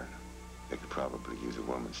 watering them. They could probably use a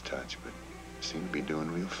woman's touch, but seem to be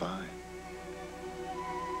doing real fine.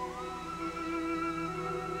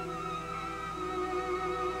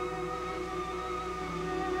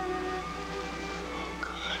 Oh,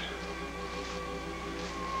 God.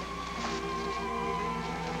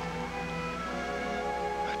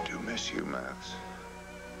 I do miss you, Mouse.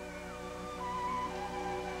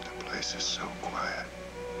 The place is so quiet,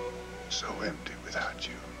 so empty without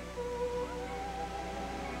you.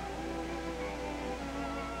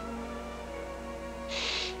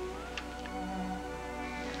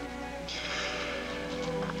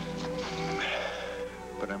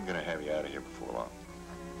 But I'm gonna have you out of here before long.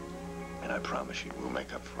 And I promise you, we'll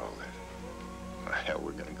make up for all that. Hell,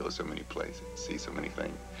 we're gonna go so many places, see so many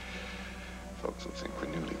things. Folks will think we're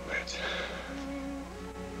newlyweds.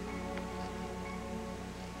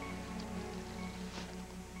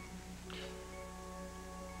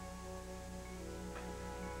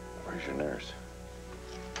 Where's your nurse?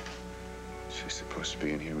 She's supposed to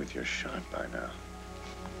be in here with your shot by now.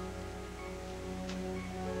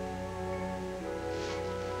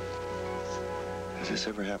 Has this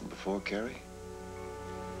ever happened before, Carrie?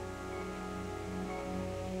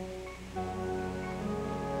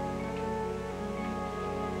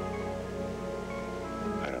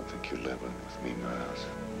 I don't think you're living with me, Miles.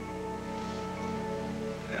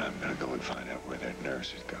 And I'm gonna go and find out where that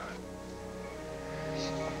nurse has gone.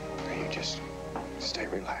 Now you just stay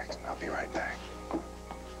relaxed, and I'll be right back.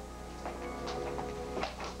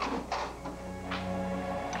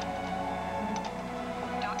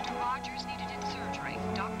 Dr. Rogers needed in surgery.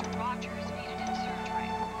 Dr. Rogers needed in surgery.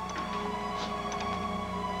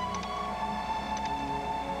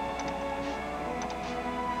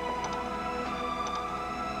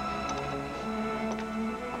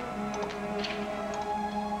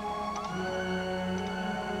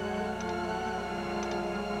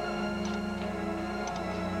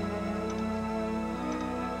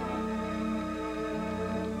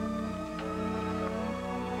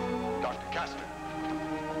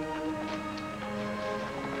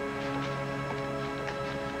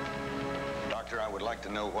 like to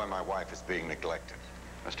know why my wife is being neglected.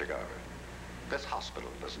 Mr. Garver, this hospital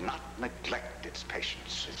does not neglect its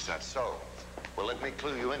patients. Is that so? Well, let me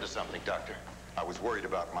clue you into something, Doctor. I was worried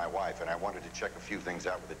about my wife, and I wanted to check a few things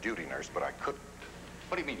out with the duty nurse, but I couldn't.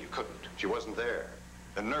 What do you mean you couldn't? She wasn't there.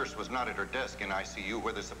 The nurse was not at her desk in ICU,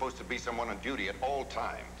 where there's supposed to be someone on duty at all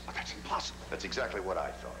times. But that's impossible. That's exactly what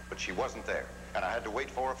I thought. But she wasn't there, and I had to wait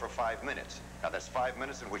for her for 5 minutes. Now, that's 5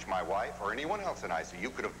 minutes in which my wife or anyone else in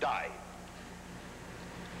ICU could have died.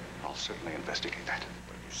 I'll certainly investigate that.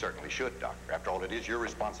 But you certainly should, Doctor. After all, it is your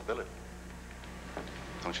responsibility.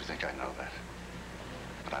 Don't you think I know that?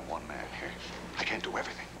 But I'm one man here. I can't do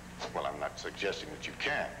everything. Well, I'm not suggesting that you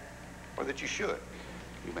can, or that you should.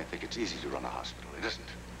 You may think it's easy to run a hospital. It isn't.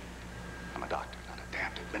 I'm a doctor, not a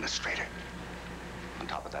damned administrator. On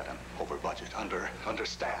top of that, I'm over budget,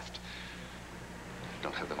 understaffed.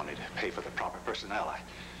 Don't have the money to pay for the proper personnel.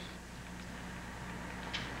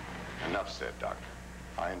 Enough said, Doctor.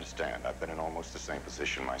 I understand. I've been in almost the same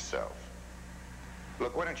position myself.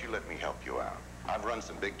 Look, why don't you let me help you out? I've run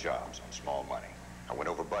some big jobs on small money. I went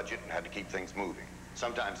over budget and had to keep things moving.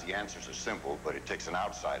 Sometimes the answers are simple, but it takes an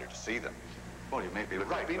outsider to see them. Well, you may be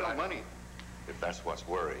right, but no money. If that's what's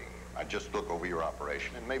worrying, I'd just look over your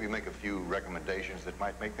operation and maybe make a few recommendations that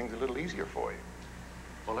might make things a little easier for you.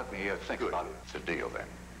 Well, let me think about it. It's a deal, then.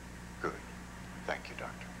 Good. Thank you,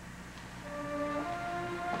 Doctor.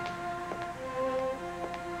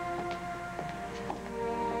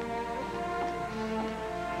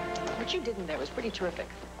 What you did in there was pretty terrific.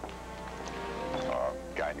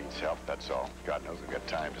 Guy needs help, that's all. God knows we've got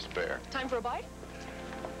time to spare. Time for a bite?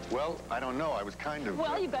 Well, I don't know. I was kind of...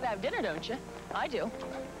 Well, you've got to have dinner, don't you? I do.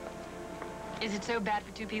 Is it so bad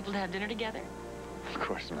for two people to have dinner together? Of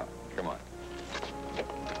course not. Come on.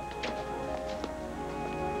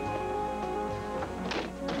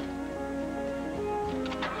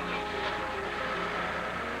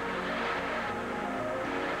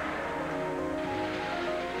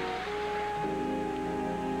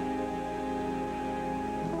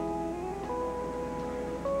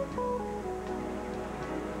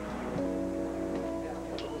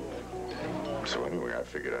 So anyway, I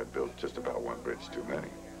figured I'd built just about one bridge too many.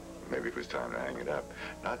 Maybe it was time to hang it up.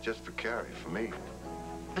 Not just for Carrie, for me.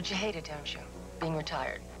 But you hate it, don't you? Being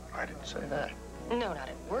retired. I didn't say that. No, not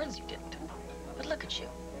in words you didn't. But look at you.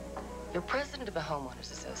 You're president of the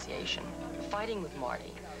Homeowners Association. You're fighting with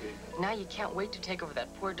Marty. Now you can't wait to take over that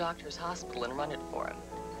poor doctor's hospital and run it for him.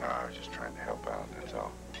 No, I was just trying to help out, that's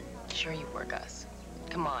all. Sure you were, Gus.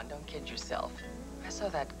 Come on, don't kid yourself. I saw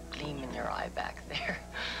that gleam in your eye back there.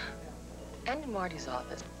 And in Marty's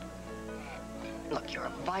office. Look, you're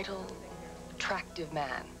a vital, attractive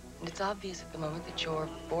man. And it's obvious at the moment that you're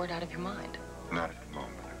bored out of your mind. Not at the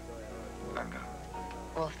moment. I'm not.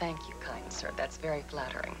 Well, thank you, kind sir. That's very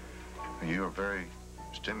flattering. You're a very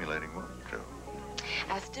stimulating woman, too.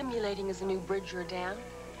 As stimulating as a new bridge or dam?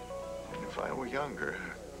 And if I were younger,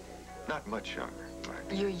 not much younger.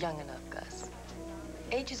 You're young enough, Gus.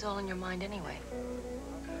 Age is all in your mind anyway.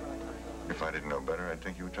 If I didn't know better, I'd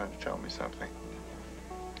think you were trying to tell me something.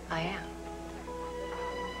 I am.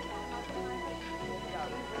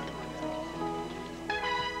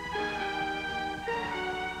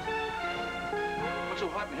 What's so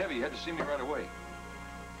hot and heavy? You had to see me right away.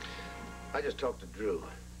 I just talked to Drew.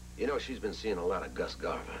 You know, she's been seeing a lot of Gus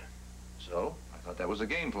Garver. So? I thought that was the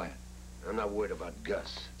game plan. I'm not worried about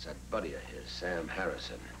Gus. It's that buddy of his, Sam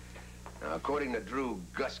Harrison. Now, according to Drew,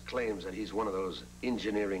 Gus claims that he's one of those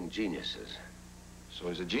engineering geniuses. So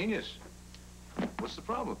he's a genius. What's the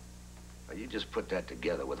problem? Now, you just put that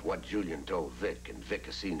together with what Julian told Vic, and Vic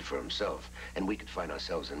has seen for himself, and we could find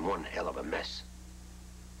ourselves in one hell of a mess.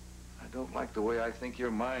 I don't like the way I think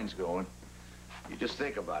your mind's going. You just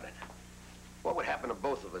think about it. What would happen to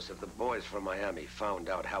both of us if the boys from Miami found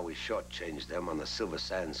out how we shortchanged them on the Silver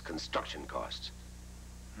Sands construction costs?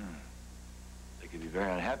 They could be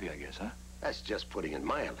very unhappy, I guess, huh? That's just putting it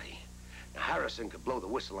mildly. Now, Harrison could blow the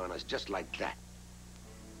whistle on us just like that.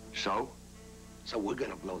 So? So we're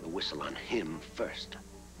gonna blow the whistle on him first.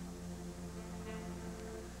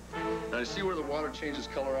 Now, you see where the water changes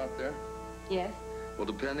color out there? Yes. Well,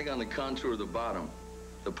 depending on the contour of the bottom,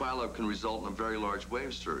 the pileup can result in a very large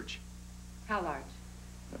wave surge. How large?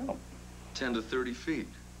 Well, 10 to 30 feet.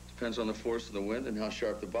 Depends on the force of the wind and how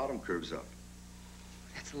sharp the bottom curves up.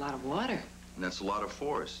 That's a lot of water. And that's a lot of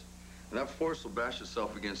force. And that force will bash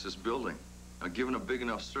itself against this building. Now, given a big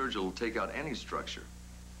enough surge, it'll take out any structure.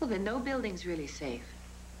 Well, then no building's really safe.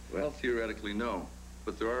 Well, theoretically, no.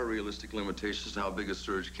 But there are realistic limitations to how big a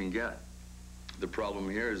surge can get. The problem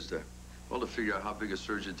here is to figure out how big a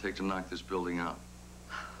surge it'd take to knock this building out.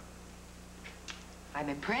 I'm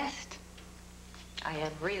impressed. I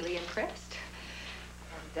am really impressed.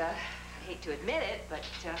 And I hate to admit it, but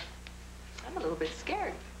I'm a little bit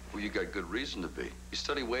scared. Well, you got good reason to be. You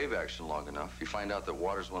study wave action long enough, you find out that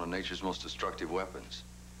water's one of nature's most destructive weapons.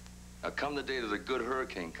 Now, come the day that a good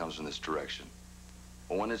hurricane comes in this direction.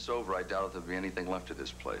 Well, when it's over, I doubt if there'll be anything left of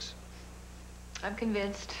this place. I'm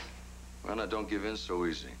convinced. Well, now, don't give in so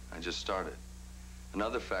easy. I just started.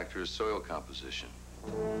 Another factor is soil composition.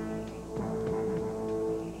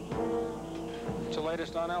 What's the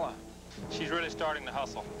latest on Ella? She's really starting to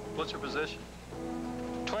hustle. What's her position?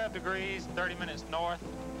 12 degrees, 30 minutes north,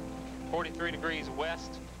 43 degrees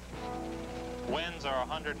west. Winds are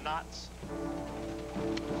 100 knots.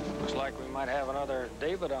 Looks like we might have another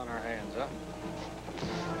David on our hands, huh?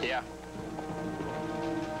 Yeah.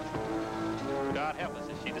 God help us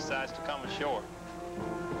if she decides to come ashore.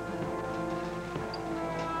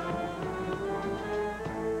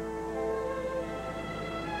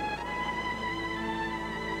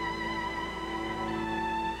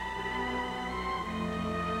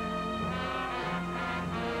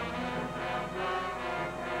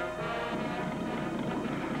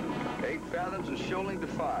 Fathoms and shoaling to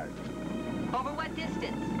 5. Over what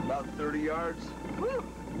distance? About 30 yards. Woo!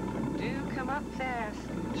 Do come up fast.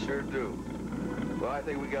 Sure do. Well, I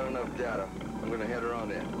think we got enough data. I'm gonna head her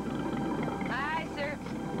on in. Aye, sir.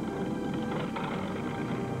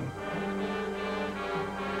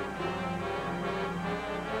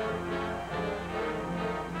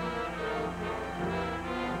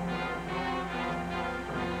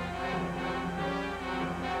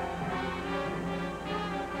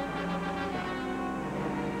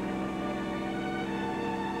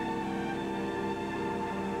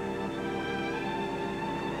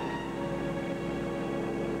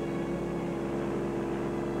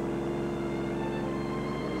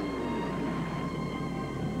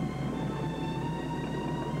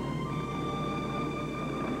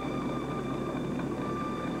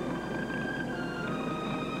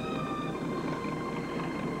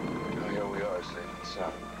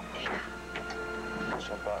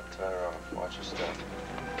 Jump out and tie her off. Watch your step.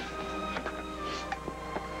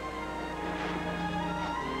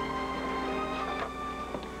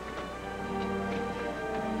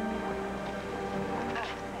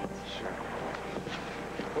 Sure.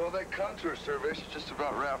 Well, that contour survey should just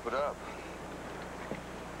about wrap it up.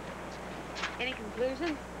 Any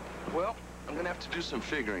conclusions? Well, I'm gonna have to do some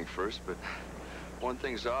figuring first, but one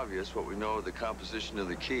thing's obvious. What we know of the composition of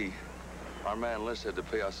the key, our man Liss had to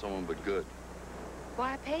pay off someone but good.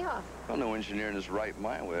 Why pay off? Well, no engineer in his right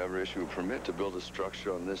mind would ever issue a permit to build a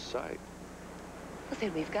structure on this site. Well,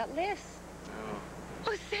 then we've got Liss.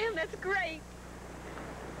 Oh, Sam, that's great.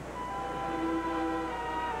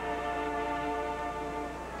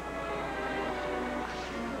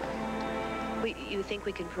 You think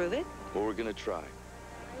we can prove it? Well, we're gonna try.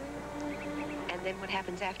 And then what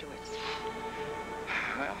happens afterwards?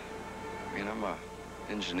 Well, I mean, I'm an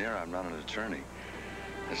engineer. I'm not an attorney.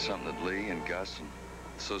 That's something that Lee and Gus and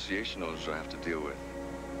association owners will have to deal with.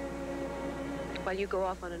 While you go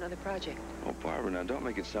off on another project. Oh, Barbara, now don't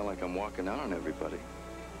make it sound like I'm walking out on everybody.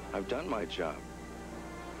 I've done my job.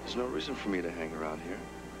 There's no reason for me to hang around here.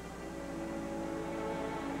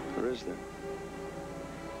 Or is there?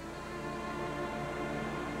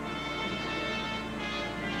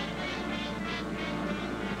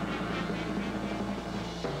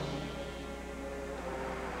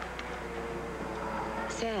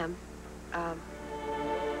 Sam,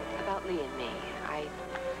 about Lee and me, I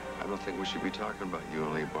don't think we should be talking about you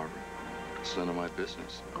and Lee, Barbara. It's none of my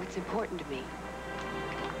business. Oh, it's important to me.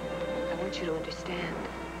 I want you to understand.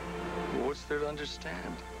 Well, what's there to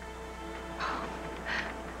understand? Oh,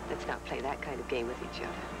 let's not play that kind of game with each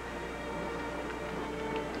other.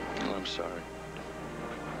 Well, I'm sorry.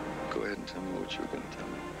 Go ahead and tell me what you were going to tell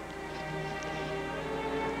me.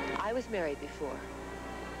 I was married before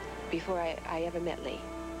I ever met Lee.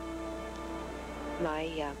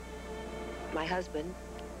 My husband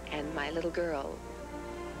and my little girl,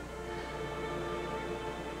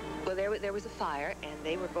 well, there was a fire, and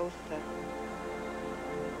they were both,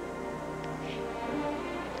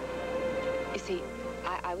 you see,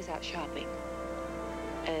 I was out shopping,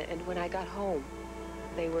 and when I got home,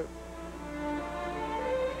 they were,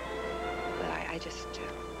 well, I just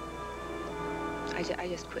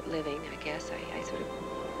quit living, I guess. I sort of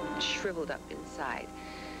shriveled up inside.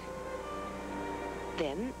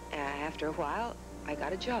 Then, after a while, I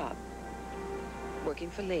got a job working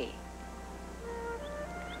for Lee.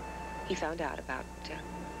 He found out about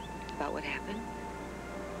what happened.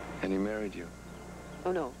 And he married you?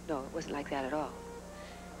 Oh, no, it wasn't like that at all.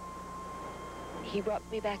 He brought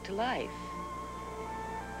me back to life.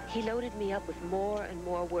 He loaded me up with more and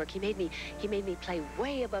more work. He made me play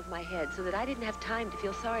way above my head so that I didn't have time to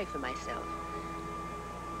feel sorry for myself.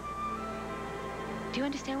 Do you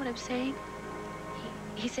understand what I'm saying?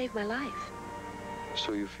 He saved my life.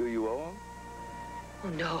 So you feel you owe him?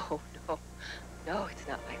 Oh, no, it's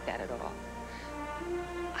not like that at all.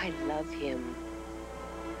 I love him.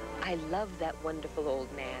 I love that wonderful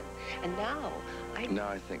old man. And now, Now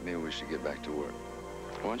I think maybe we should get back to work.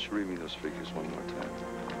 Why don't you read me those figures one more time?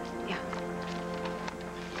 Yeah.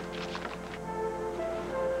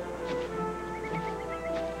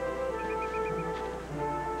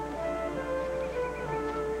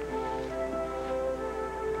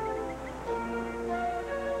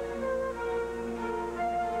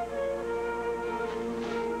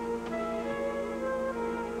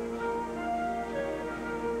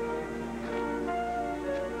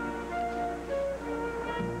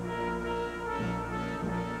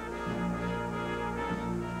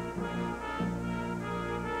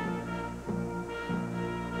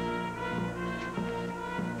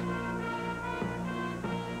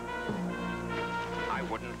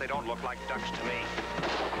 They don't look like ducks to me.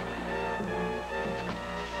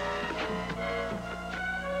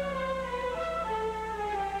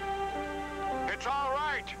 It's all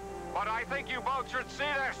right, but I think you both should see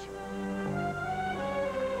this.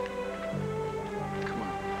 Come on.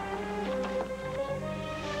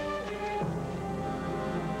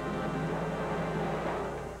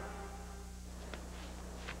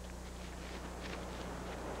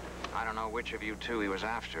 I don't know which of you two he was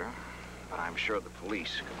after, but I'm sure the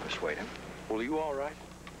police could persuade him. Well, are you all right?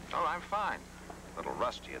 Oh, I'm fine. A little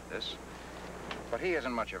rusty at this. But he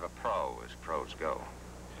isn't much of a pro, as pros go.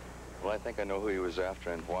 Well, I think I know who he was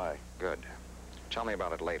after and why. Good. Tell me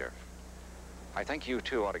about it later. I think you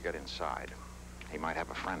two ought to get inside. He might have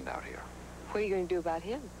a friend out here. What are you going to do about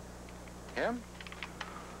him? Him?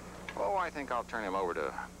 Oh, I think I'll turn him over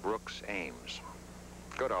to Brooks Ames.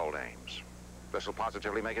 Good old Ames. This'll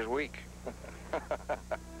positively make his week.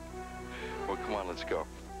 Well, come on, let's go.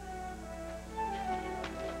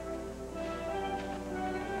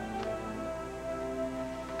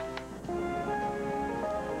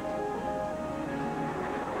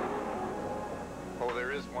 Oh,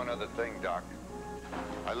 there is one other thing, Doc.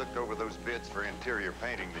 I looked over those bids for interior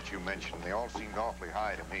painting that you mentioned. They all seemed awfully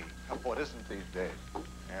high to me. What isn't these days?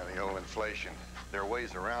 Yeah, the old inflation. There are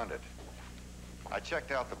ways around it. I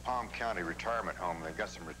checked out the Palm County retirement home. They've got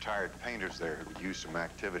some retired painters there who could use some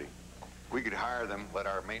activity. We could hire them, let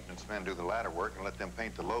our maintenance men do the ladder work, and let them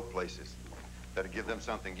paint the low places. That'd give them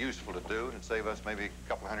something useful to do and save us maybe a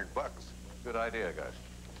couple $100. Good idea, guys.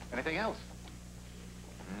 Anything else?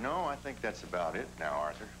 No, I think that's about it now,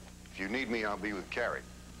 Arthur. If you need me, I'll be with Carrie.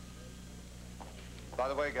 By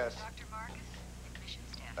the way, guys. Dr. Marcus,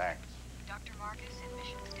 admissions desk. Thanks. Dr. Marcus,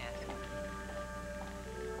 admissions desk.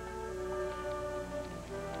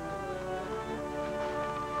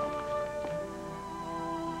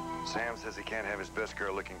 Sam says he can't have his best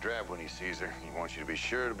girl looking drab when he sees her. He wants you to be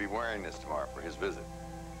sure to be wearing this tomorrow for his visit.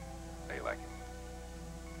 How you like it?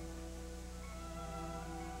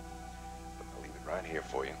 I'll leave it right here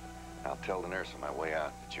for you. I'll tell the nurse on my way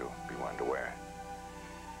out that you'll be wanting to wear it.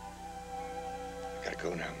 I gotta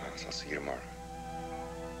go now, Miles. I'll see you tomorrow.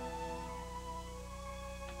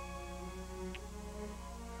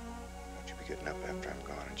 Don't you be getting up after I'm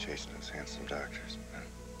gone and chasing those handsome doctors, man.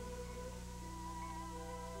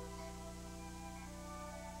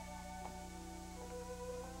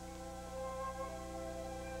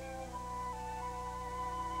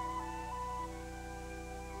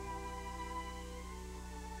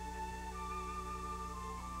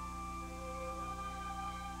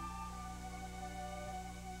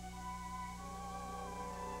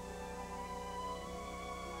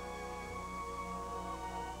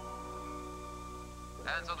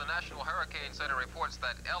 And so the National Hurricane Center reports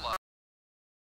that Ella